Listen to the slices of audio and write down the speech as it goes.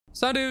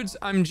So dudes,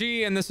 I'm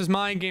G and this is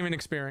my gaming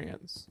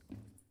experience.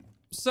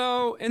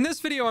 So in this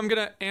video, I'm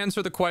gonna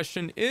answer the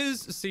question,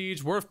 is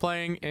Siege worth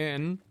playing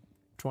in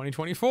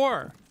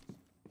 2024?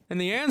 And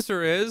the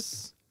answer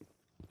is,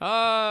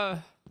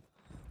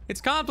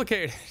 it's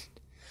complicated.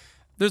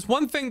 There's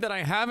one thing that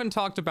I haven't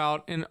talked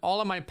about in all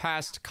of my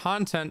past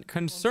content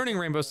concerning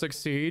Rainbow Six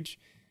Siege,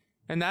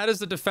 and that is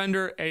the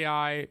Defender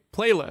AI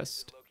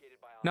playlist.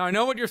 Now I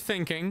know what you're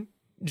thinking,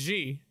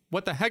 G,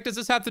 what the heck does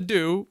this have to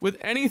do with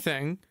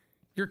anything?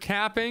 You're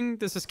capping,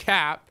 this is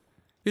cap.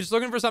 You're just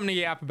looking for something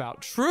to yap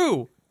about.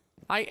 True,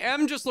 I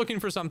am just looking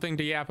for something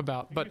to yap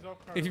about, but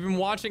if you've been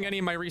watching any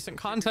of my recent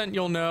content,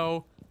 you'll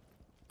know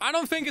I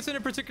don't think it's in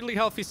a particularly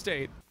healthy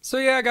state. So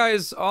yeah,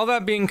 guys, all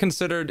that being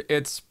considered,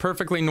 it's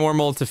perfectly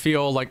normal to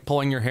feel like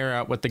pulling your hair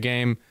out with the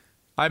game.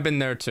 I've been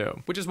there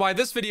too, which is why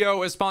this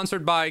video is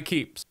sponsored by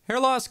Keeps. Hair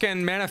loss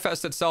can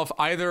manifest itself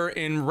either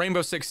in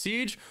Rainbow Six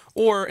Siege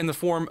or in the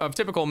form of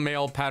typical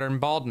male pattern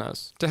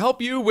baldness. To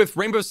help you with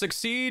Rainbow Six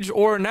Siege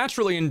or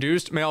naturally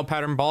induced male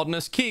pattern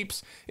baldness,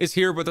 Keeps is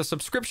here with a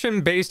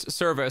subscription-based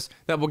service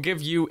that will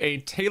give you a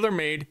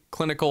tailor-made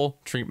clinical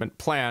treatment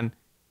plan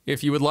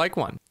if you would like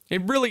one.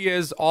 It really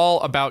is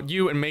all about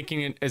you and making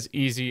it as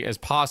easy as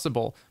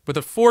possible with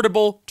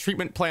affordable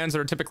treatment plans that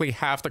are typically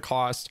half the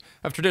cost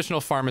of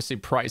traditional pharmacy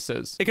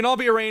prices. It can all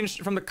be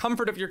arranged from the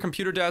comfort of your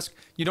computer desk.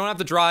 You don't have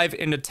to drive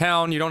into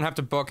town. You don't have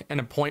to book an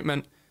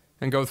appointment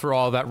and go through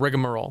all that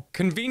rigmarole.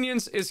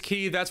 Convenience is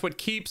key. That's what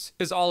Keeps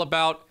is all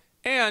about.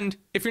 And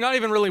if you're not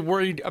even really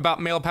worried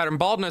about male pattern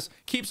baldness,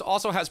 Keeps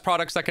also has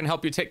products that can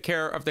help you take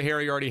care of the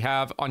hair you already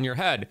have on your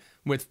head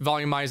with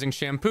volumizing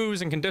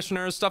shampoos and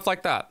conditioners, stuff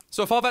like that.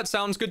 So if all that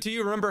sounds good to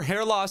you, remember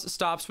hair loss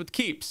stops with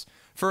Keeps.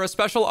 For a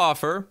special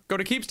offer, go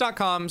to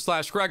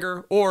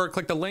keeps.com/Gregor or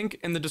click the link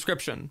in the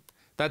description.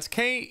 That's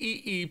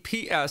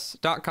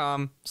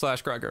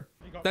KEEPS.com/Gregor.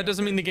 That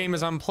doesn't mean the game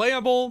is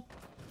unplayable.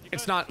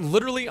 It's not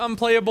literally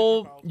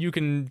unplayable. You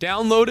can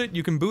download it,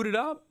 you can boot it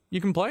up,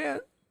 you can play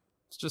it.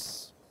 It's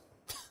just...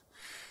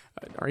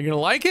 Are you gonna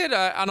like it?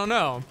 I don't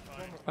know.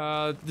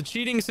 The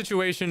cheating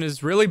situation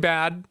is really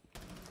bad,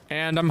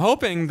 and I'm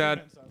hoping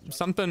that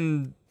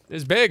something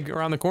is big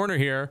around the corner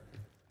here.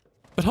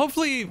 But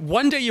hopefully,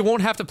 one day you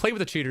won't have to play with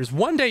the cheaters.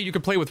 One day you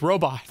could play with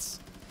robots.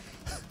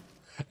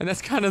 And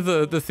that's kind of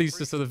the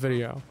thesis of the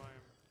video.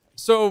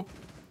 So,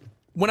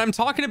 when I'm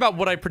talking about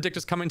what I predict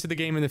is coming to the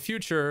game in the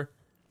future,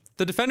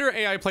 the Defender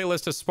AI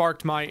playlist has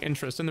sparked my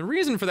interest. And the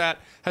reason for that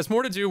has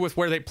more to do with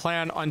where they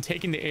plan on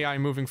taking the AI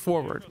moving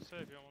forward.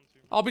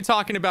 I'll be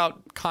talking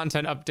about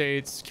content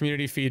updates,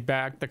 community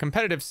feedback, the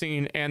competitive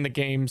scene, and the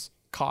game's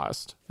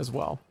cost as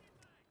well.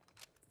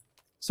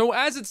 So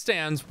as it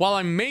stands, while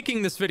I'm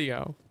making this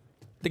video,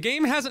 the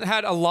game hasn't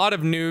had a lot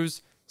of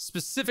news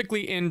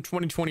specifically in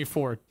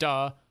 2024,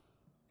 duh.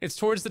 It's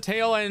towards the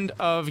tail end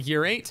of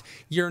year 8.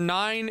 Year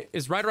 9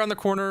 is right around the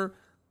corner.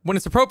 When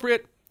it's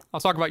appropriate, I'll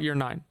talk about year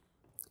 9.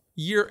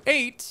 Year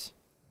 8,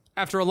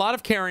 after a lot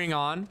of carrying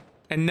on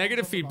and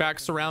negative feedback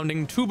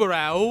surrounding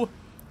Tubarão,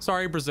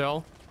 sorry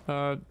Brazil,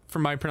 for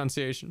my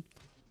pronunciation.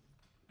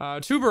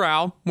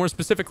 Tubarão, more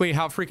specifically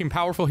how freaking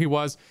powerful he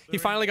was, he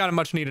finally got a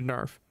much needed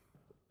nerf.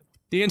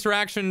 The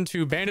interaction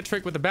to Bandit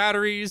Trick with the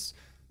batteries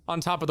on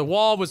top of the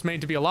wall was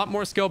made to be a lot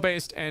more skill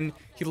based, and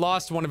he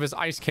lost one of his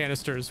ice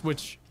canisters,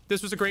 which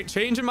this was a great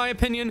change in my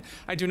opinion.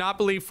 I do not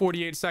believe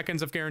 48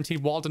 seconds of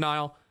guaranteed wall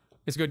denial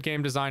is good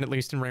game design, at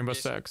least in Rainbow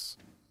Six.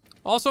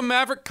 Also,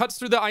 Maverick cuts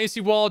through the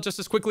icy wall just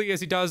as quickly as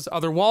he does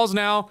other walls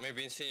now,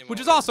 which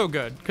is also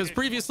good, because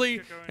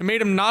previously it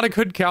made him not a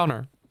good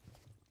counter.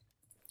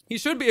 He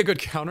should be a good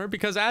counter,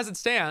 because as it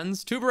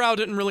stands, Tubarão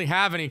didn't really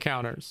have any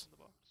counters.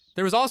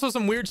 There was also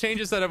some weird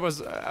changes that I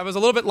was a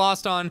little bit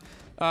lost on,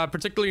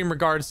 particularly in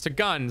regards to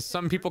guns.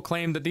 Some people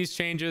claim that these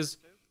changes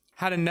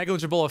had a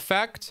negligible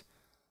effect,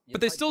 but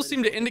they still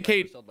seem to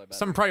indicate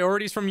some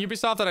priorities from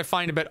Ubisoft that I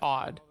find a bit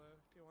odd.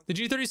 The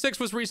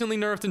G36 was recently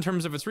nerfed in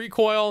terms of its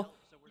recoil,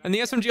 and the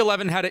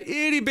SMG-11 had an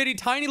itty-bitty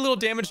tiny little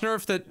damage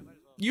nerf that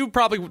you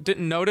probably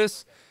didn't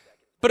notice,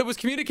 but it was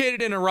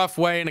communicated in a rough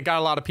way and it got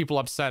a lot of people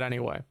upset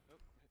anyway.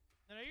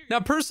 Now,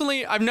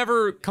 personally, I've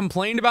never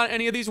complained about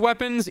any of these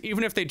weapons,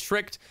 even if they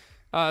tricked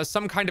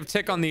some kind of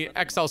tick on the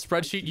Excel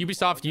spreadsheet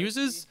Ubisoft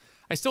uses.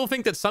 I still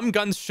think that some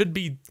guns should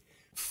be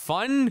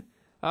fun.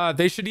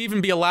 They should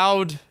even be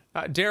allowed,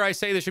 dare I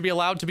say, they should be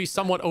allowed to be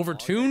somewhat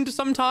overtuned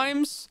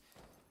sometimes.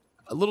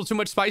 A little too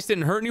much spice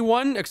didn't hurt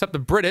anyone, except the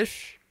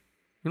British.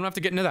 We don't have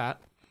to get into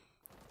that.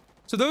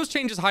 So those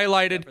changes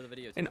highlighted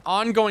an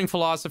ongoing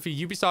philosophy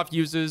Ubisoft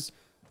uses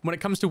when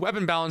it comes to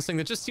weapon balancing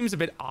that just seems a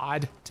bit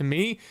odd to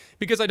me,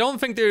 because I don't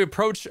think the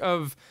approach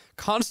of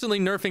constantly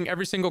nerfing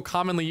every single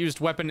commonly used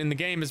weapon in the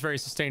game is very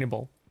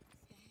sustainable.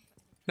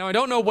 Now, I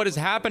don't know what is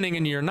happening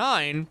in year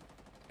 9,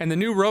 and the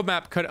new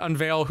roadmap could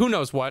unveil who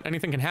knows what.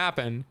 Anything can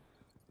happen.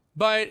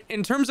 But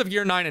in terms of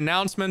year 9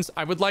 announcements,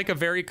 I would like a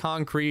very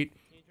concrete,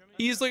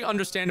 easily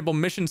understandable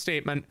mission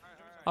statement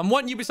on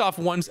what Ubisoft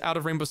wants out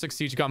of Rainbow Six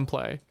Siege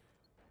gunplay.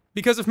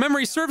 Because if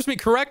memory serves me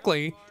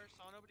correctly,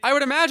 I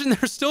would imagine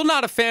they're still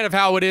not a fan of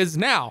how it is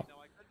now.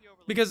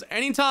 Because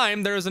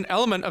anytime there is an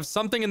element of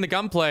something in the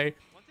gunplay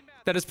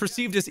that is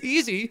perceived as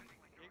easy,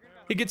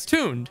 it gets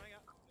tuned.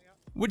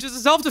 Which is a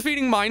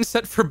self-defeating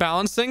mindset for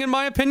balancing, in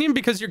my opinion,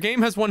 because your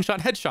game has one-shot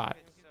headshot.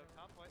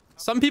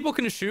 Some people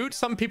can shoot,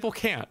 some people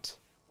can't.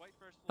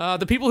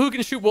 The people who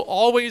can shoot will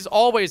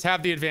always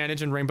have the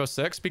advantage in Rainbow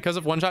Six because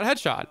of one-shot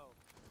headshot.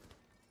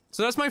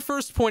 So that's my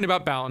first point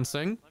about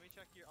balancing.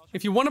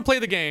 If you want to play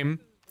the game,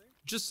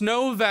 just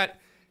know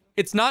that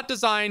it's not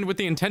designed with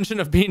the intention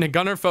of being a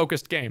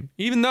gunner-focused game,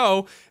 even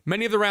though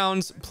many of the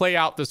rounds play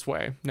out this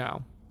way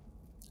now.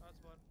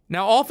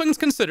 Now, all things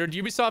considered,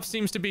 Ubisoft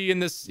seems to be in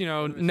this,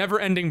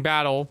 never-ending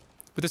battle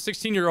with a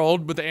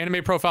 16-year-old with the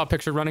anime profile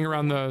picture running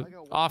around the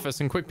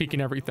office and quick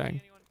peeking everything.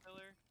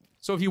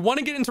 So if you want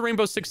to get into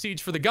Rainbow Six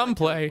Siege for the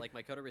gunplay,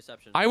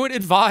 I would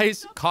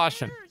advise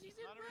caution,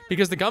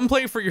 because the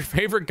gunplay for your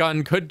favorite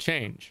gun could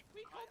change.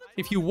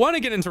 If you want to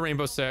get into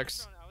Rainbow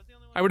Six,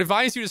 I would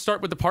advise you to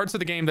start with the parts of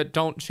the game that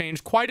don't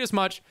change quite as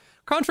much,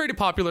 contrary to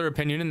popular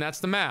opinion, and that's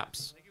the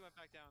maps.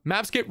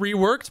 Maps get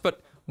reworked,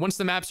 but once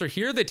the maps are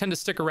here, they tend to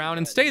stick around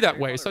and stay that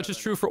way. Such is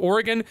true for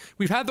Oregon.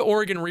 We've had the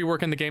Oregon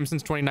rework in the game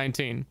since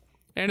 2019,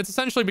 and it's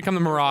essentially become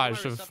the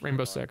mirage of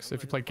Rainbow Six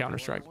if you play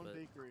Counter-Strike.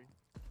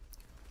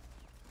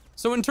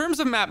 So in terms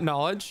of map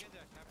knowledge,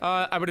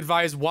 I would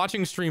advise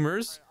watching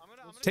streamers,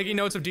 taking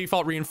notes of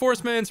default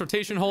reinforcements,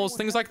 rotation holes,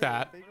 things like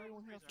that,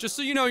 just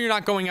so you know you're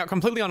not going out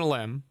completely on a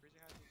limb.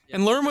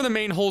 And learn where the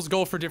main holes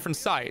go for different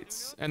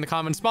sites and the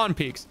common spawn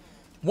peaks.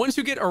 Once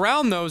you get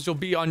around those, you'll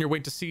be on your way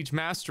to Siege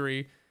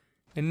Mastery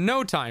in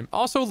no time.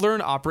 Also,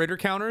 learn operator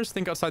counters.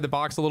 Think outside the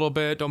box a little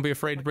bit. Don't be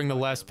afraid to bring the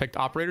less picked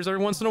operators every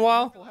once in a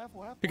while,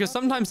 because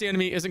sometimes the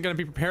enemy isn't going to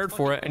be prepared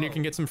for it and you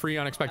can get some free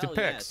unexpected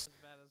picks.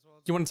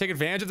 You want to take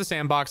advantage of the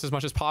sandbox as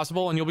much as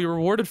possible and you'll be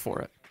rewarded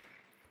for it.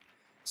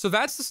 So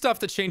that's the stuff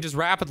that changes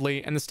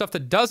rapidly, and the stuff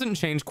that doesn't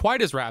change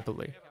quite as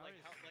rapidly.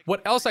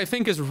 What else I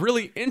think is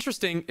really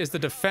interesting is the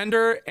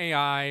Defender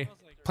AI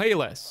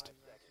playlist,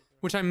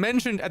 which I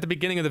mentioned at the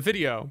beginning of the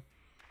video.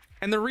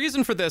 And the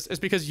reason for this is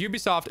because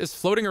Ubisoft is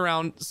floating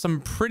around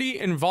some pretty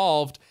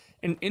involved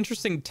and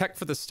interesting tech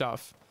for this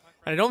stuff.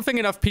 And I don't think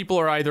enough people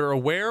are either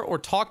aware or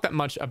talk that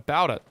much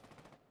about it.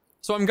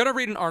 So I'm going to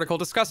read an article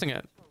discussing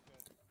it.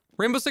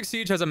 Rainbow Six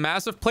Siege has a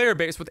massive player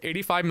base with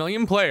 85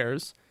 million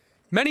players,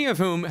 many of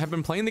whom have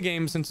been playing the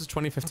game since its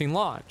 2015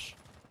 launch.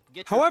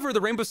 However,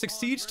 the Rainbow Six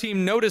Siege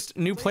team noticed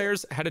new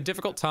players had a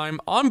difficult time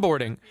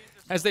onboarding,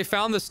 as they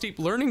found the steep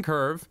learning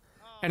curve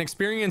and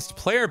experienced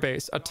player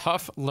base a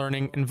tough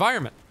learning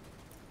environment.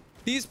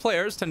 These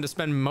players tend to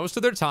spend most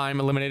of their time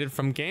eliminated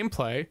from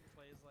gameplay,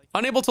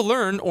 unable to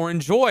learn or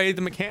enjoy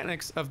the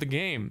mechanics of the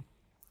game.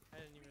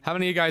 How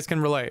many of you guys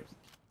can relate?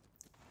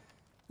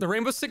 The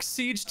Rainbow Six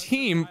Siege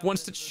team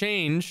wants to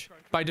change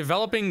by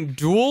developing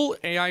dual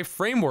AI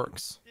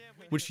frameworks,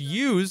 which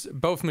use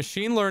both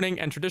machine learning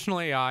and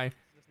traditional AI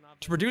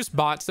to produce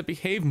bots that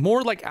behave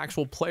more like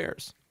actual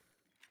players.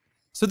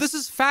 So this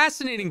is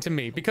fascinating to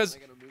me, because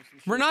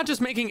we're not just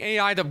making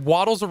AI that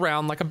waddles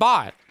around like a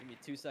bot.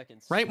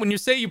 Right? When you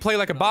say you play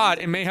like a bot,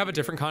 it may have a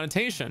different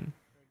connotation.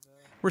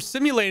 We're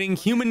simulating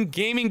human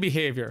gaming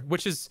behavior,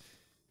 which is...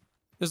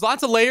 there's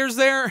lots of layers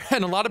there,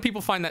 and a lot of people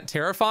find that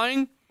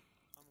terrifying.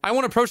 I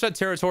won't approach that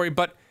territory,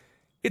 but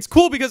it's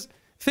cool because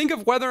think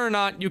of whether or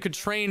not you could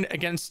train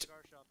against,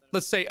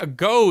 let's say, a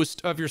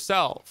ghost of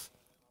yourself.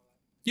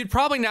 You'd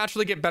probably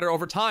naturally get better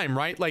over time,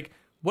 right? Like,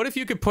 what if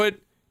you could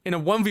put in a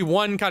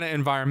 1v1 kind of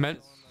environment,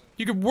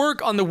 you could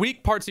work on the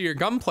weak parts of your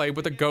gunplay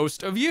with a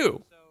ghost of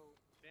you.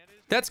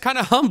 That's kind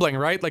of humbling,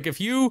 right? Like, if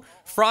you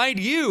fried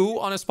you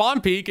on a spawn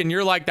peak and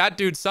you're like, that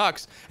dude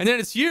sucks, and then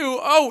it's you,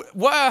 oh,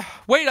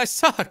 wait, I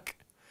suck.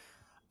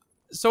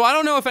 So I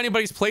don't know if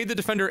anybody's played the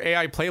Defender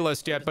AI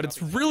playlist yet, but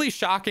it's really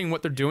shocking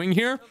what they're doing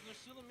here.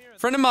 A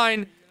friend of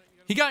mine,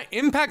 he got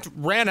Impact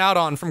ran out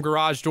on from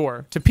Garage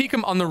Door to peek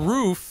him on the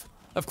roof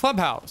of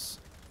Clubhouse.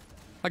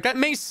 Like, that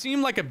may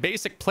seem like a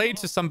basic play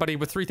to somebody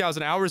with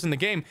 3,000 hours in the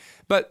game,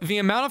 but the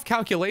amount of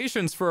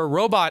calculations for a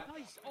robot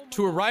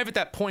to arrive at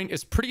that point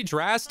is pretty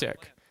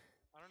drastic.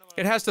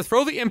 It has to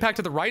throw the impact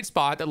at the right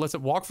spot that lets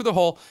it walk for the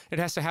hole. It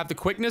has to have the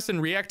quickness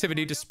and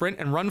reactivity to sprint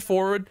and run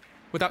forward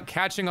without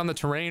catching on the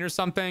terrain or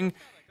something.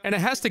 And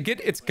it has to get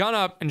its gun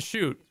up and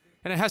shoot.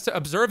 And it has to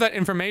observe that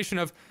information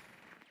of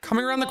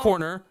coming around the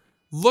corner,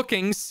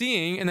 looking,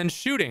 seeing, and then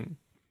shooting.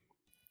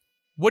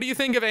 What do you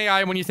think of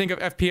AI when you think of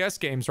FPS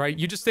games, right?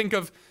 You just think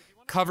of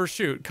cover,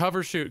 shoot,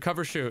 cover, shoot,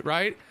 cover, shoot,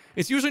 right?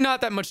 It's usually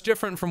not that much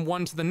different from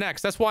one to the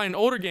next. That's why in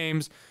older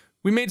games,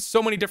 we made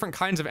so many different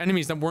kinds of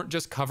enemies that weren't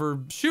just cover,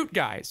 shoot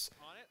guys,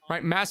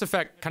 right? Mass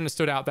Effect kind of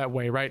stood out that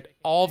way, right?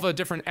 All the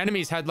different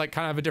enemies had like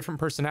kind of a different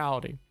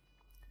personality.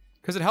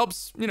 Because it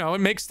helps, you know,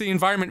 it makes the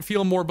environment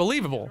feel more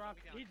believable.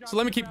 So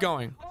let me keep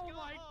going.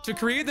 To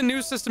create the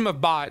new system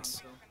of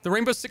bots, the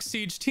Rainbow Six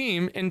Siege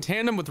team, in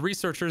tandem with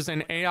researchers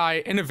and AI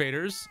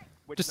innovators,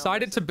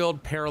 decided to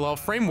build parallel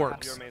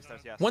frameworks.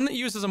 One that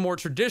uses a more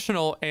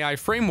traditional AI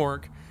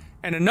framework,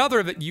 and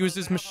another that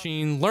uses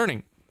machine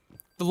learning.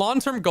 The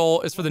long-term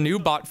goal is for the new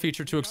bot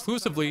feature to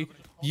exclusively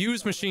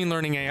use machine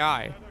learning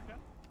AI.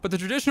 but the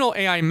traditional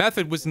AI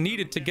method was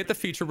needed to get the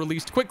feature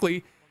released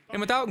quickly and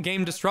without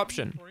game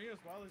disruption.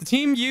 The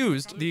team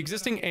used the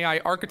existing AI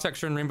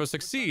architecture in Rainbow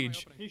Six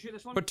Siege,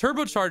 but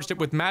turbocharged it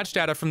with match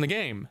data from the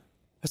game,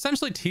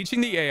 essentially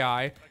teaching the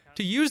AI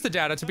to use the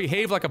data to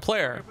behave like a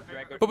player,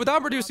 but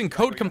without reducing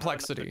code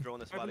complexity.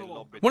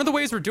 One of the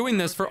ways we're doing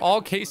this for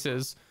all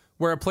cases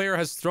where a player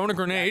has thrown a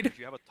grenade,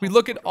 we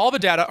look at all the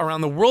data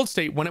around the world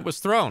state when it was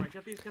thrown.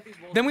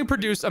 Then we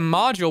produce a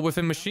module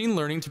within machine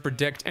learning to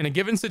predict in a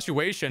given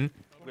situation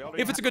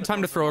if it's a good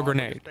time to throw a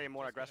grenade.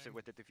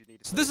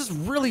 So this is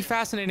really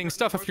fascinating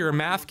stuff if you're a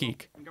math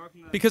geek,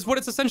 because what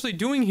it's essentially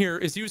doing here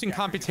is using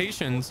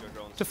computations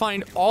to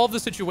find all of the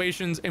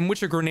situations in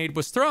which a grenade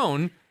was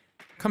thrown,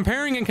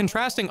 comparing and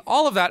contrasting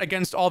all of that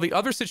against all the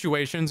other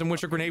situations in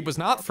which a grenade was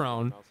not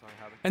thrown,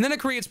 and then it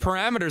creates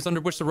parameters under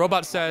which the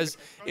robot says,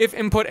 if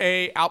input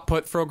A,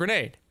 output, throw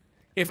grenade.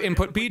 If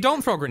input B,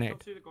 don't throw grenade.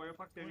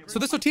 So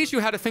this will teach you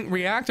how to think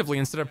reactively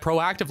instead of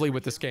proactively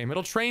with this game.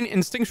 It'll train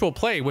instinctual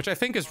play, which I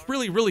think is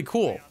really, really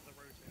cool,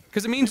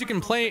 because it means you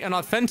can play an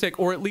authentic,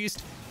 or at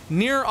least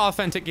near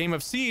authentic, game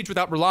of Siege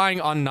without relying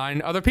on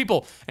 9 other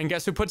people. And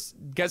guess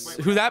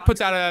who that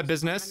puts out of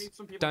business?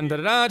 Dun da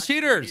da da,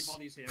 cheaters,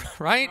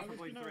 right?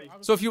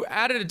 So if you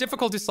added a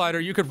difficulty slider,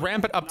 you could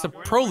ramp it up to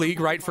Pro League,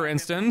 right, for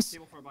instance,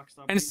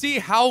 and see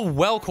how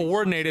well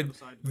coordinated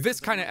this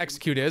kind of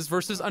execute is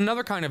versus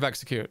another kind of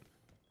execute.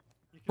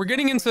 We're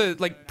getting into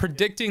like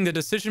predicting the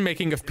decision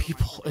making of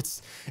people.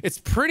 It's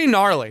pretty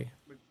gnarly.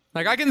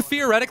 Like, I can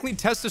theoretically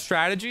test a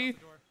strategy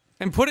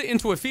and put it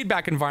into a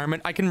feedback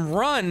environment. I can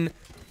run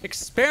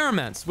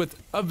experiments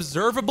with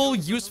observable,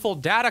 useful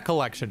data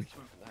collection.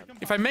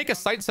 If I make a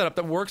site setup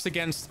that works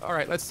against, all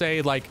right, let's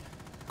say like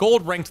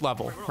gold ranked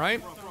level,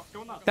 right?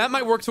 That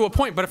might work to a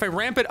point, but if I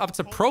ramp it up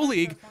to Pro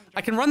League,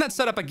 I can run that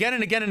setup again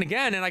and again and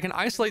again, and I can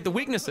isolate the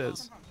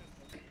weaknesses.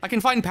 I can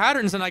find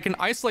patterns, and I can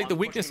isolate the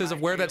weaknesses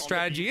of where that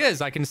strategy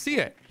is. I can see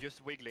it.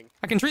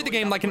 I can treat the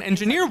game like an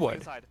engineer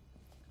would.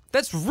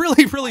 That's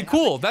really, really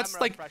cool. That's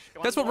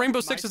what Rainbow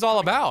Six is all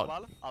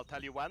about.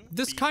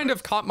 This kind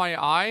of caught my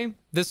eye,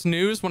 this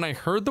news, when I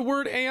heard the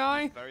word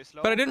AI,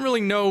 but I didn't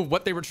really know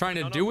what they were trying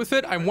to do with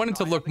it. I wanted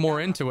to look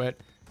more into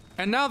it.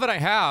 And now that I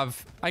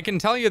have, I can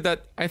tell you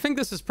that I think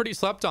this is pretty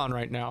slept on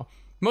right now.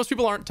 Most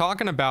people aren't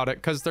talking about it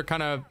because they're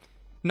kind of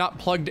not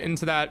plugged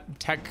into that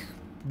tech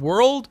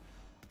world.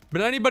 But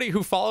anybody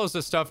who follows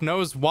this stuff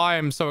knows why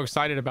I'm so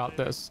excited about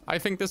this. I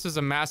think this is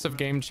a massive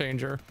game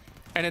changer.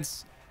 And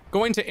it's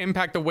going to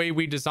impact the way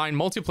we design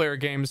multiplayer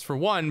games, for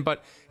one,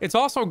 but it's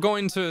also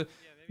going to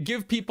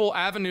give people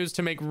avenues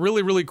to make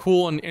really, really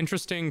cool and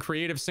interesting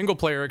creative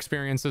single-player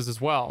experiences as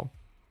well.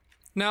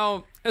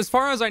 Now, as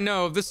far as I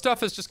know, this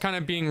stuff is just kind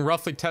of being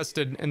roughly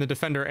tested in the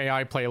Defender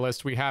AI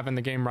playlist we have in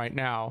the game right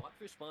now.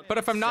 But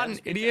if I'm not an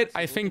idiot,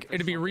 I think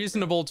it'd be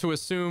reasonable to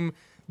assume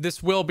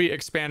this will be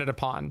expanded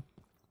upon.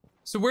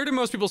 So where do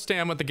most people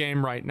stand with the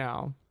game right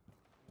now?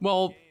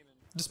 Well,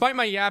 despite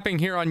my yapping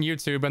here on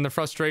YouTube and the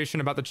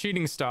frustration about the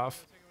cheating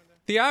stuff,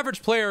 the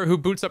average player who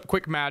boots up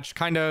Quick Match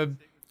kind of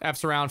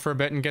F's around for a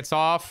bit and gets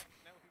off.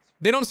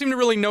 They don't seem to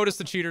really notice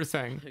the cheater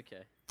thing.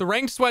 The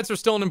ranked sweats are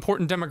still an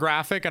important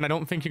demographic, and I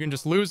don't think you can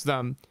just lose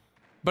them.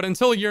 But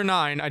until year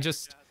 9,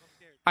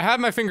 I have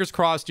my fingers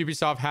crossed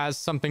Ubisoft has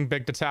something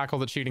big to tackle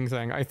the cheating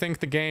thing. I think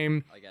the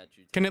game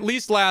can at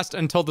least last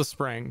until the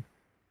spring.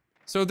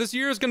 So this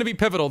year is going to be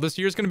pivotal. This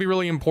year is going to be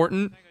really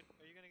important.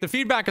 The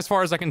feedback, as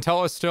far as I can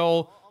tell, is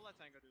still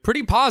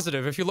pretty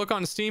positive. If you look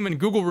on Steam and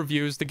Google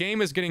reviews, the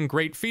game is getting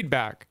great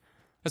feedback.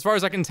 As far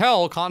as I can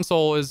tell,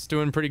 console is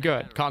doing pretty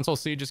good. Console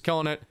Siege is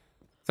killing it.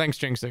 Thanks,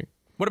 Jinxie.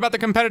 What about the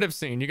competitive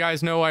scene? You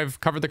guys know I've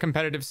covered the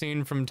competitive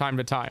scene from time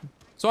to time.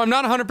 So I'm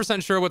not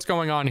 100% sure what's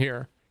going on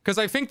here, because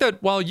I think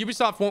that while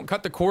Ubisoft won't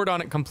cut the cord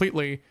on it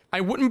completely,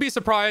 I wouldn't be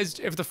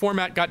surprised if the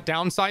format got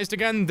downsized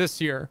again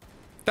this year.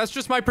 That's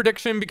just my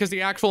prediction, because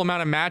the actual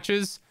amount of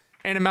matches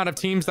and amount of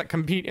teams that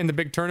compete in the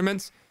big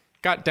tournaments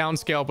got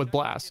downscaled with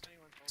Blast.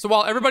 So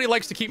while everybody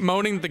likes to keep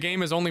moaning that the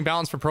game is only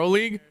balanced for Pro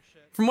League,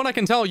 from what I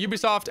can tell,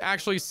 Ubisoft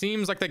actually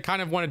seems like they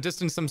kind of want to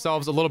distance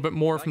themselves a little bit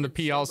more from the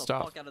PL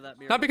stuff.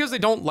 Not because they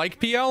don't like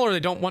PL or they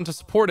don't want to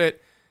support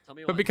it,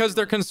 but because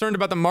they're concerned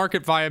about the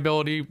market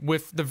viability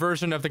with the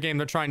version of the game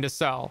they're trying to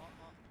sell.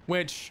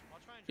 Which,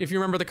 if you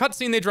remember the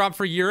cutscene they dropped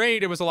for Year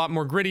 8, it was a lot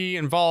more gritty,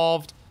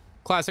 involved,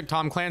 classic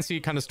Tom Clancy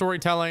kind of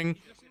storytelling.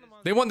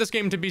 They want this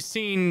game to be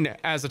seen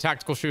as a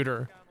tactical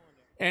shooter.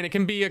 And it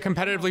can be a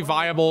competitively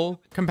viable,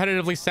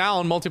 competitively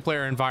sound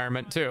multiplayer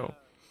environment too.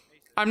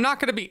 I'm not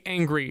going to be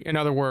angry, in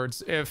other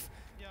words, if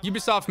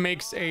Ubisoft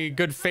makes a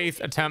good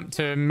faith attempt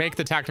to make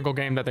the tactical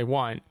game that they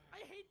want.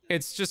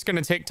 It's just going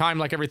to take time,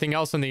 like everything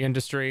else in the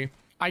industry.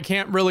 I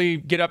can't really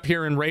get up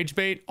here and rage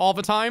bait all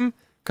the time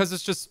because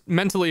it's just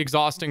mentally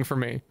exhausting for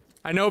me.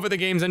 I know that the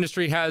games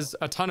industry has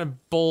a ton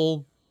of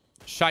bull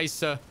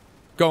scheisse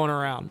going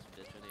around.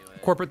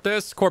 Corporate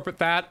this, corporate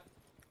that.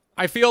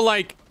 I feel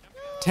like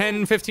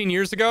 10, 15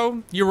 years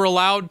ago, you were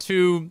allowed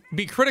to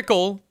be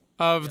critical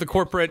of the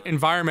corporate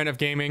environment of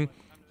gaming,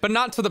 but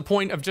not to the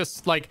point of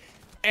just like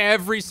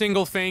every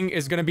single thing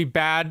is going to be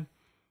bad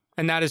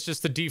and that is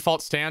just the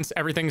default stance.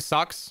 Everything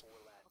sucks.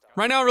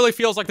 Right now, it really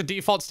feels like the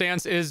default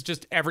stance is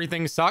just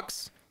everything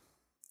sucks.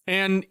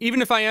 And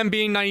even if I am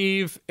being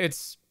naive,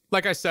 it's,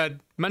 like I said,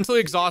 mentally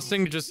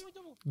exhausting to just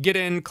get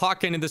in,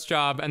 clock into this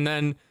job, and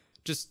then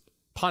just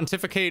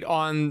pontificate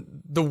on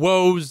the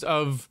woes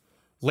of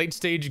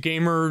late-stage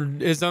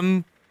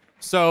gamerism.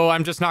 So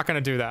I'm just not going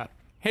to do that.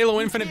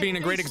 Halo Infinite being a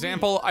great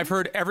example, I've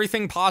heard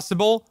everything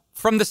possible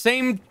from the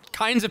same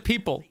kinds of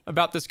people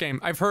about this game.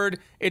 I've heard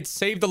it's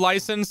saved the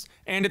license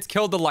and it's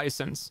killed the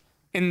license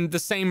in the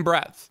same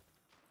breath.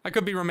 I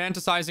could be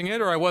romanticizing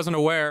it, or I wasn't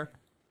aware.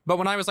 But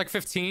when I was like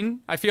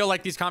 15, I feel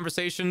like these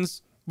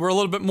conversations were a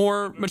little bit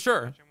more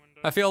mature.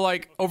 I feel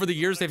like over the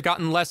years, they've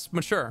gotten less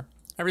mature.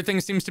 Everything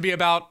seems to be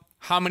about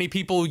how many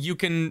people you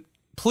can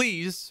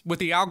please with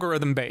the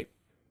algorithm bait.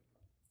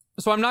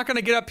 So I'm not going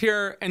to get up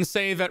here and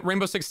say that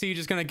Rainbow Six Siege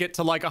is going to get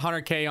to like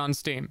 100K on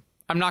Steam.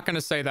 I'm not going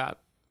to say that.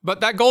 But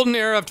that golden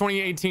era of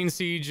 2018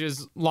 Siege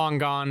is long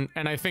gone,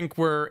 and I think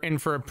we're in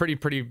for a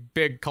pretty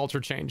big culture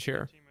change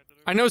here.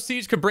 I know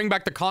Siege could bring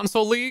back the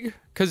console league,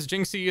 because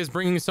Jinxie is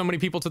bringing so many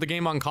people to the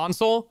game on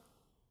console.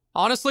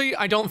 Honestly,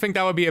 I don't think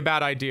that would be a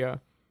bad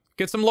idea.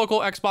 Get some local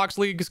Xbox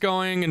leagues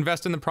going,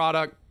 invest in the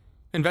product,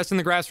 invest in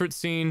the grassroots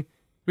scene.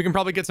 We can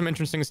probably get some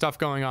interesting stuff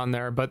going on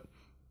there, but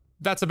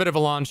that's a bit of a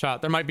long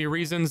shot. There might be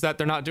reasons that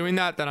they're not doing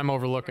that I'm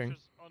overlooking.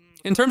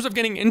 In terms of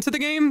getting into the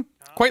game,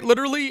 quite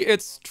literally,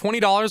 it's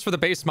 $20 for the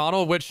base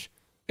model, which,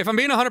 if I'm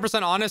being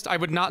 100% honest, I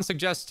would not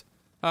suggest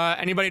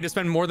anybody to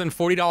spend more than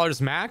 $40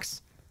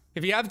 max.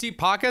 If you have deep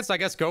pockets, I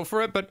guess go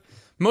for it, but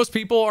most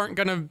people aren't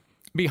going to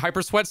be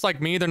hyper sweats like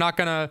me. They're not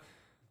going to,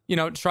 you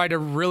know, try to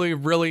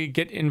really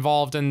get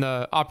involved in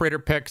the operator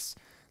picks.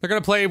 They're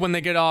going to play when they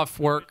get off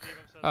work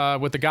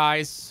with the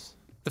guys,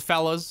 the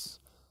fellas.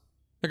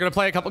 They're going to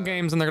play a couple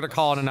games and they're going to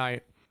call it a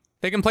night.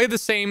 They can play the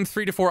same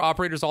 3 to 4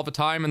 operators all the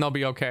time and they'll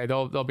be okay.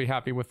 They'll be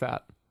happy with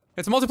that.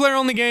 It's a multiplayer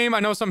only game. I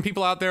know some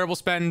people out there will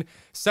spend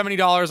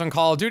 $70 on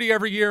Call of Duty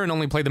every year and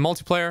only play the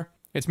multiplayer.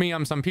 It's me,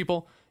 I'm some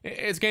people.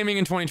 It's gaming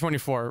in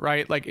 2024,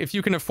 right? Like, if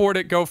you can afford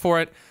it, go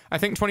for it. I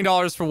think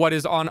 $20 for what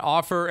is on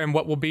offer and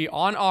what will be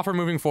on offer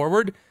moving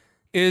forward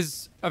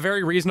is a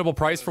very reasonable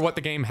price for what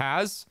the game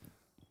has.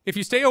 If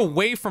you stay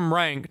away from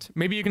ranked,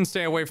 maybe you can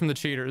stay away from the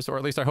cheaters, or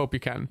at least I hope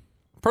you can.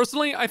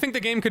 Personally, I think the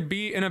game could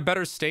be in a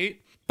better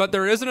state, but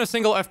there isn't a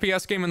single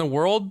FPS game in the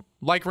world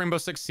like Rainbow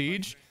Six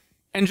Siege.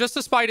 And just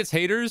despite its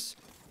haters,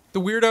 the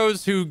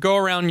weirdos who go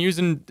around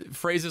using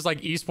phrases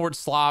like esports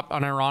slop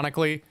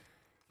unironically,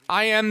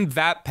 I am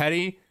that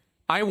petty.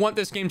 I want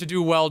this game to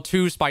do well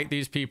to spite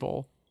these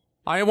people.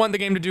 I want the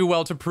game to do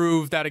well to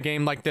prove that a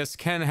game like this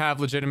can have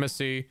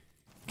legitimacy,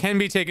 can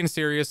be taken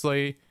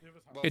seriously.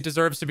 It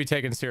deserves to be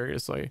taken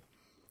seriously.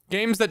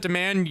 Games that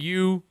demand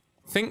you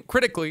think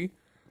critically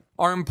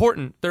are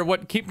important. They're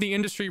what keep the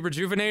industry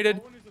rejuvenated,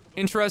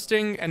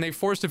 interesting, and they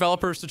force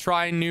developers to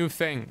try new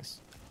things.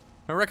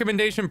 My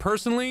recommendation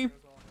personally,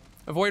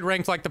 avoid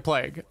ranked like the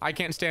plague. I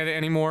can't stand it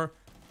anymore.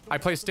 I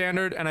play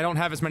standard and I don't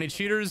have as many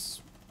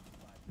cheaters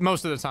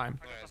most of the time.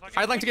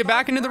 I'd like to get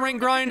back into the rank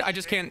grind. I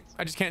just can't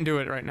do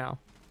it right now.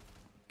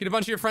 Get a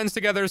bunch of your friends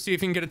together, see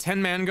if you can get a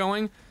 10-man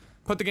going.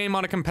 Put the game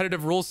on a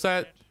competitive rule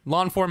set,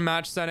 long-form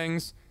match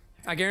settings.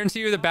 I guarantee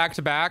you that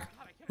back-to-back,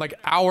 like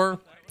hour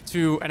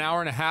to an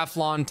hour and a half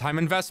long time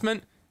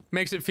investment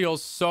makes it feel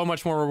so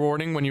much more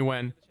rewarding when you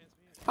win.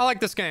 I like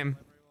this game.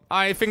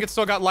 I think it's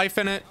still got life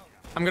in it.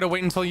 I'm gonna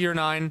wait until year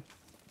 9.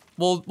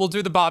 We'll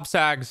do the Bob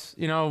Sags,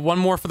 you know, one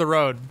more for the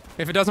road.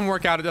 If it doesn't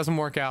work out, it doesn't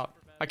work out.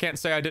 I can't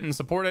say I didn't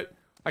support it.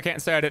 I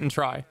can't say I didn't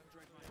try.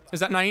 Is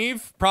that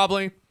naive?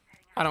 Probably.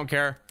 I don't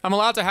care. I'm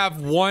allowed to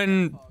have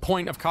 1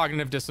 point of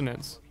cognitive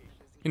dissonance.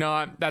 You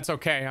know, that's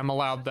okay. I'm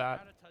allowed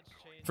that.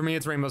 For me,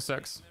 it's Rainbow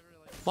Six.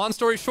 Long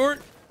story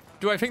short,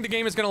 do I think the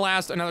game is going to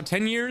last another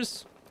 10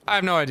 years? I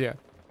have no idea.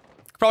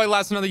 Probably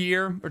last another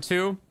year or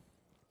 2.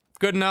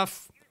 Good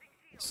enough.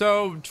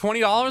 So,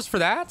 $20 for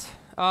that?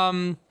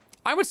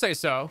 I would say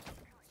so.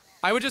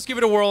 I would just give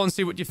it a whirl and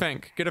see what you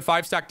think. Get a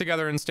 5-stack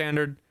together in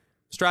standard.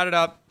 Strat it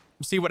up.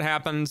 See what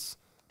happens.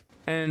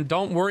 And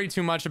don't worry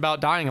too much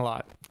about dying a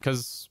lot,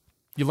 because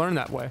you learn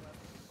that way.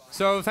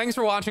 So, thanks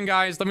for watching,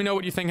 guys. Let me know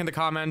what you think in the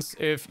comments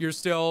if you're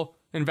still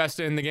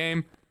invested in the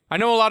game. I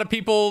know a lot of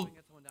people,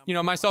 you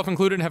know, myself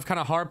included, have kind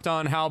of harped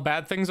on how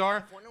bad things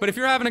are. But if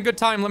you're having a good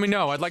time, let me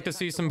know. I'd like to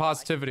see some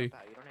positivity.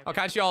 I'll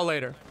catch you all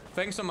later.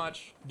 Thanks so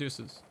much.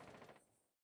 Deuces.